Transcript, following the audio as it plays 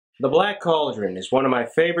The Black Cauldron is one of my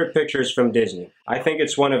favorite pictures from Disney. I think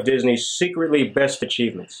it's one of Disney's secretly best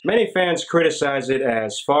achievements. Many fans criticize it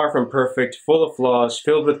as far from perfect, full of flaws,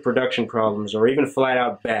 filled with production problems, or even flat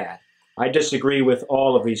out bad. I disagree with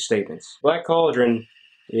all of these statements. Black Cauldron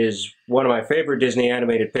is one of my favorite Disney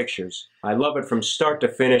animated pictures. I love it from start to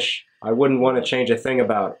finish. I wouldn't want to change a thing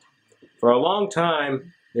about it. For a long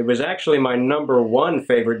time, it was actually my #1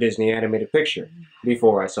 favorite Disney animated picture,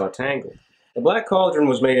 before I saw Tangled. The Black Cauldron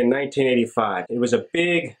was made in 1985. It was a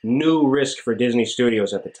big, new risk for Disney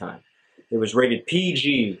Studios at the time. It was rated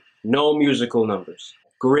PG, no musical numbers,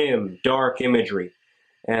 grim, dark imagery,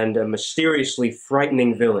 and a mysteriously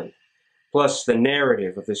frightening villain. Plus, the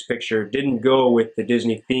narrative of this picture didn't go with the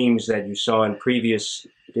Disney themes that you saw in previous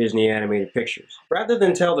Disney animated pictures. Rather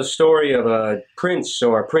than tell the story of a prince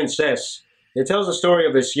or a princess, it tells the story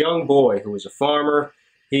of this young boy who was a farmer.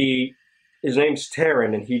 His name's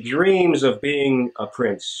Taran, and he dreams of being a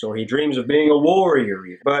prince, or he dreams of being a warrior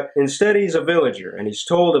even. But instead he's a villager, and he's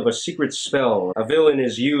told of a secret spell a villain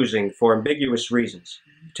is using for ambiguous reasons.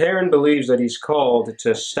 Taran believes that he's called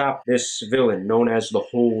to stop this villain, known as the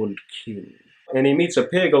Horned King. And he meets a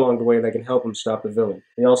pig along the way that can help him stop the villain.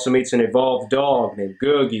 He also meets an evolved dog named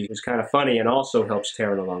Googie, who's kind of funny and also helps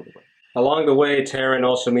Taran along the way. Along the way, Taran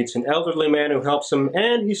also meets an elderly man who helps him,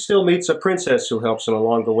 and he still meets a princess who helps him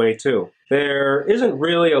along the way too. There isn't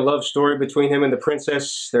really a love story between him and the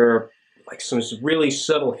princess. There are like some really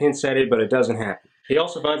subtle hints at it, but it doesn't happen. He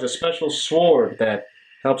also finds a special sword that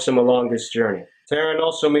helps him along this journey. Taran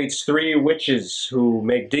also meets 3 witches who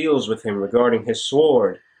make deals with him regarding his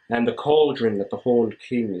sword and the cauldron that the Horned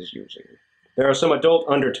King is using. There are some adult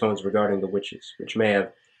undertones regarding the witches, which may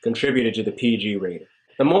have contributed to the PG rating.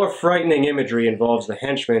 The more frightening imagery involves the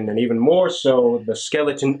henchmen, and even more so, the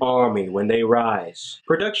skeleton army when they rise.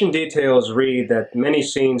 Production details read that many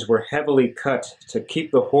scenes were heavily cut to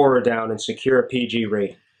keep the horror down and secure a PG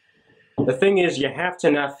rating. The thing is, you have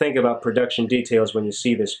to not think about production details when you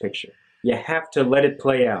see this picture. You have to let it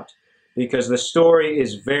play out, because the story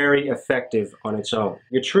is very effective on its own.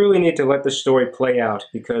 You truly need to let the story play out,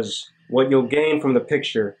 because what you'll gain from the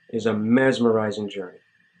picture is a mesmerizing journey.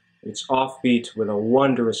 It's offbeat with a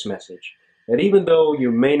wondrous message, that even though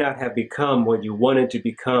you may not have become what you wanted to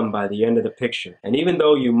become by the end of the picture, and even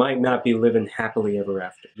though you might not be living happily ever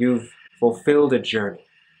after, you've fulfilled a journey.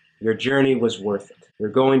 Your journey was worth it. You're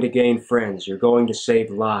going to gain friends, you're going to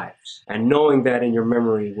save lives, and knowing that in your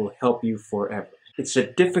memory will help you forever. It's a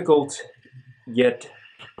difficult, yet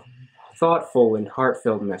thoughtful and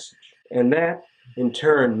heartfelt message, and that, in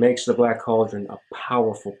turn, makes The Black Cauldron a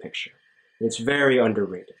powerful picture. It's very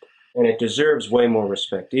underrated, and it deserves way more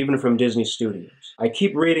respect, even from Disney Studios. I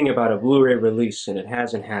keep reading about a Blu-ray release, and it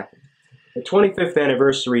hasn't happened. The 25th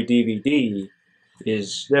anniversary DVD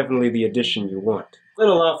is definitely the edition you want. A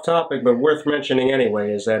little off topic, but worth mentioning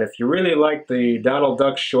anyway, is that if you really like the Donald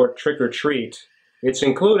Duck short Trick or Treat, it's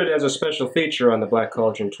included as a special feature on the Black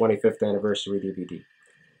Cauldron 25th anniversary DVD.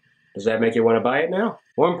 Does that make you want to buy it now?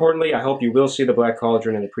 More importantly, I hope you will see the Black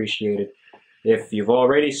Cauldron and appreciate it. If you've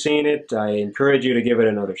already seen it, I encourage you to give it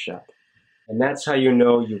another shot. And that's how you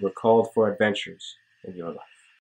know you were called for adventures in your life.